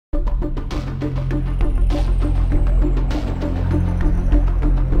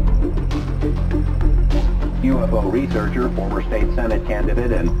UFO researcher, former state Senate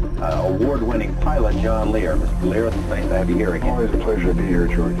candidate, and award-winning pilot John Lear. Mr. Lear, it's nice to have you here again. Always a pleasure to be here,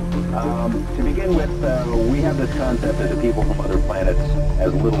 George. To begin with, we have this concept of the people from other planets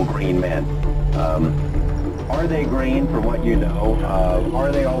as little green men. Are they green, from what you know?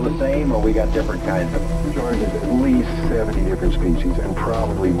 Are they all the same, or we got different kinds of them? George, there's at least 70 different species, and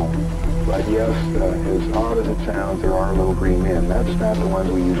probably more. But yes, as odd as it sounds, there are little green men. That's not the ones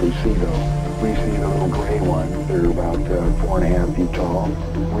we usually see, though. We see the little gray ones. They're about 4.5 feet tall.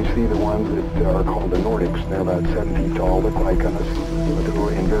 We see the ones that are called the Nordics. They're about 7 feet tall, look like us, but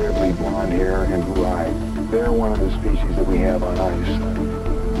they're invariably blonde hair and blue eyes. They're one of the species that we have on ice.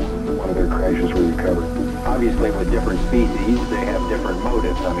 One of their crashes we recovered. Obviously, with different species, they have different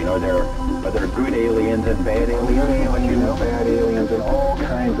motives. I mean, are there good aliens and bad aliens? Good What you know? bad aliens, and all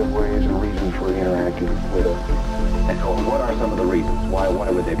kinds of ways and reasons for interacting with us. And what are some of the reasons? Why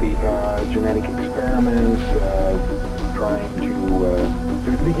would they be? Genetic experiments, trying to,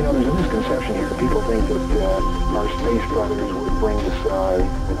 there's a misconception here. People think that our space brothers would bring us,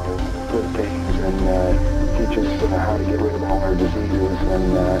 good things and teach us how to get rid of all our diseases.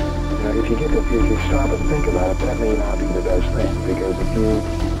 And if you stop and think about it, that may not be the best thing, because if you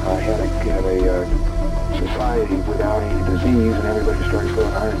had a society without any disease and everybody starts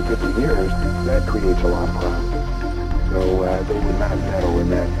living 150 years, that creates a lot of problems. So they would not meddle in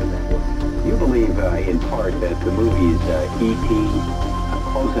that way. You believe, in part, that the movies E.T.,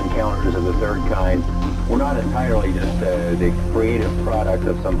 Close Encounters of the Third Kind, were not entirely just the creative product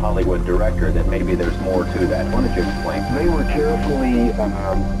of some Hollywood director, that maybe there's more to that. Why don't you explain? They were carefully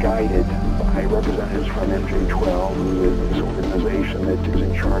guided by representatives from MJ12, who is this organization that is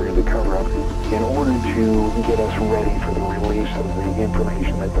in charge of the cover-up, in order to get us ready for the release of the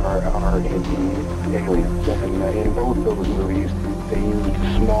information that there are indeed aliens. And in both those movies, they used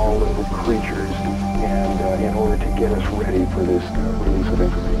small little creatures and in order to get us ready for this release of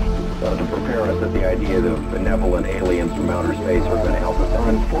information. To prepare us that the idea of benevolent aliens from outer space are going to help us out.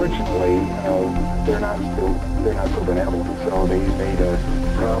 Unfortunately, they're not so benevolent. So they made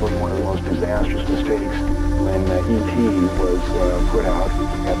probably one of the most disastrous mistakes when E.T. was put out.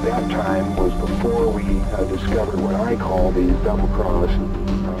 At that time was before we discovered what I call the double cross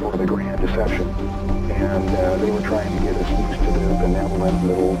or the grand deception. And they were trying to get us used to the benevolent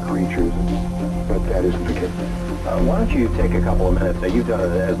little creatures, but that isn't the case. Why don't you take a couple of minutes? You've done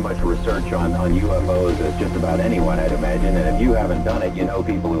as much research on UFOs as just about anyone, I'd imagine, and if you haven't done it, you know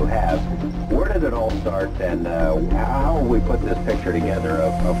people who have. Where did it all start, and how have we put this picture together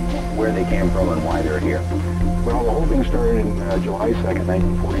of where they came from and why they're here? Well, the whole thing started in July 2nd,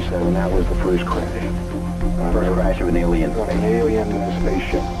 1947. That was the first crash. First crash of an alien spaceship. An alien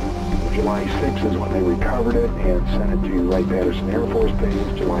spaceship. July 6th is when they recovered it and sent it to Wright-Patterson Air Force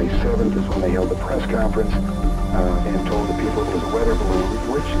Base. July 7th is when they held the press conference and told the people it was a weather balloon,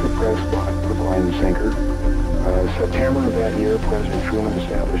 which the press thought was line and sinker. September of that year, President Truman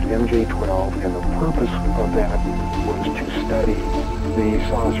established MJ12, and the purpose of that was to study the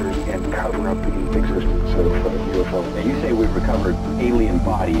saucers and cover up the existence of UFOs. Now, you say we recovered alien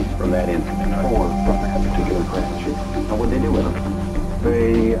bodies from that incident. 4 from that particular crash. And what did they do with them?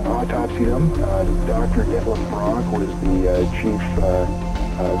 They autopsied them. Dr. Detlef Brock was the chief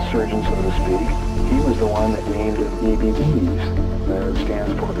surgeon, so to speak. He was the one that named them EBEs. That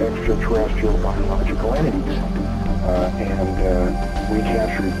stands for extraterrestrial biological entities. And we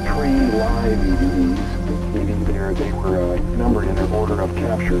captured 3 live EBEs. They were numbered in their order of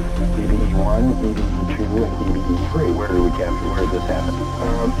capture. EBE-1, EBE-2, and EBE-3. Where did we capture? Where did this happen?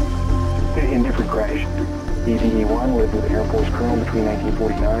 In different crashes. EBE-1 lived with the Air Force Colonel between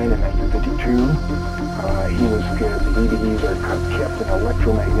 1949 and 1952. The EBEs are kept in an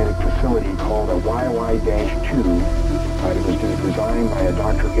electromagnetic facility called a YY-2. It was designed by a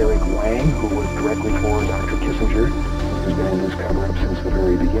Dr. Eric Wang, who worked directly for Dr. Kissinger, who's been in this cover-up since the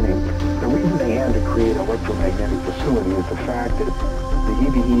very beginning. The reason they had to create an electromagnetic facility is the fact that the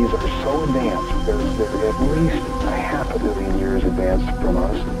EBEs are so advanced. They're at least a half a billion years advanced from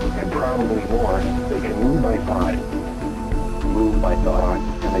us, and probably more. They can move by thought. Move by thought,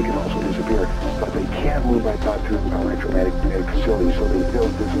 and they can also disappear. But they can't move by thought through an electromagnetic facility, so they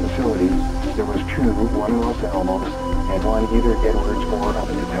built this facility. There was 2, one in Los Alamos, and one either Edwards or up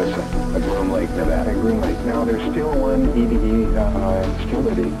in Tessa. Groom Lake, Nevada. Groom Lake. Now, there's still one EBE still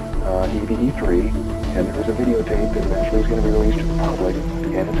living, EBE-3, and there is a videotape that eventually is going to be released to the public,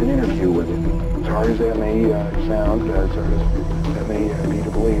 and it's an interview with him. As hard as that may sound, as hard as that may be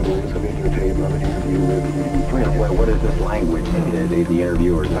to believe there is a videotape of an interview with EDE-3. What is this language that the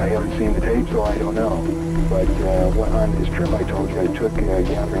interviewers? I haven't seen the tape, so I don't know. But on this trip I told you I took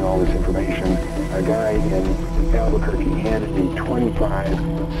gathering all this information, a guy in Albuquerque handed me 25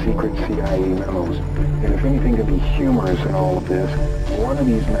 secret CIA memos. And if anything can be humorous in all of this, one of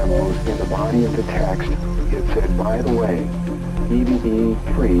these memos, in the body of the text, it said, by the way,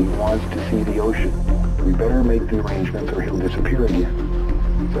 EDE-3 wants to see the ocean. We better make the arrangements or he'll disappear again.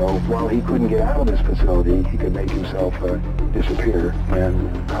 So while he couldn't get out of this facility, he could make himself disappear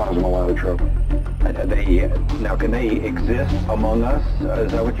and cause him a lot of trouble. Now, can they exist among us?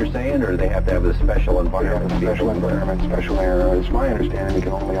 Is that what you're saying, or do they have to have a special environment? They have a special environment, special air. It's my understanding they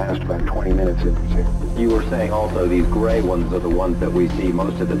can only last about 20 minutes in this area. You were saying also these gray ones are the ones that we see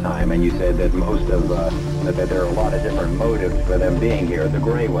most of the time, and you said that most of that there are a lot of different motives for them being here. The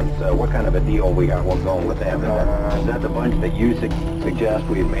gray ones, what kind of a deal we got going with them? Is that the bunch that you suggest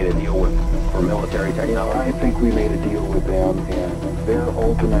we've made a deal with for military technology? I think we made a deal with them, and their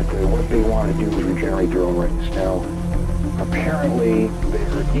ultimate, what they want to do is regenerate their own race. Now, apparently,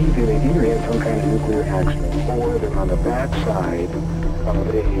 they either had some kind of nuclear accident, or they're on the backside of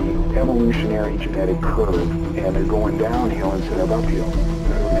a evolutionary genetic curve, and they're going downhill instead of uphill.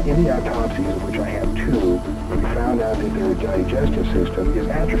 In the autopsies, of which I have two, we found out that their digestive system is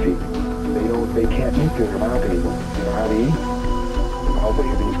atrophied. They can't eat through their mouth anymore. You know how they eat? Well, they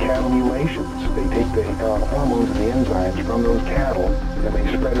have these cattle mutilations. They take the hormones and the enzymes from those cattle, and they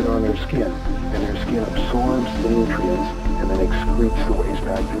spread it on their skin. And their skin absorbs the nutrients, and then excretes the waste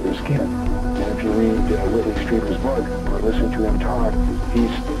back through their skin. And if you read Whitley Strieber's book, or listen to him talk, he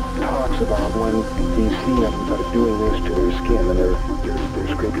talks about when he's seen them doing this to their skin, and they're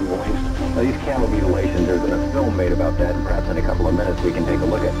scraping the waste. Now, these cattle mutilations, there's been a film made about that, and perhaps in a couple of minutes we can take a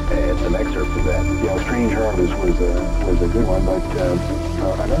look at some excerpts of that. Yeah, Strange Harvest was a good one, but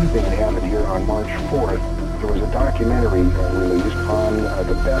another thing that happened here on March 4th, there was a documentary released on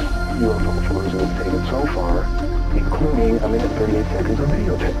the best UFO photos that have taken so far, including a minute 38 seconds of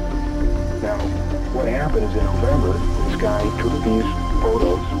videotape. Now, what happened is in November, this guy took these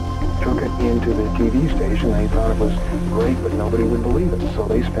photos, took it into the TV station, and they thought it was great, but nobody would believe it. So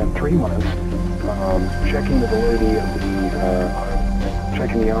they spent 3 months checking the validity of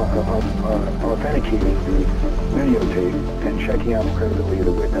authenticating the videotape and checking out the credibility of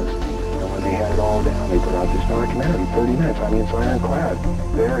the witness. And when they had it all down, they put out this documentary, 30 minutes. I mean, it's ironclad.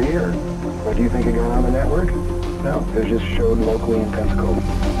 They're here. But do you think it got on the network? No, it was just showed locally in Pensacola.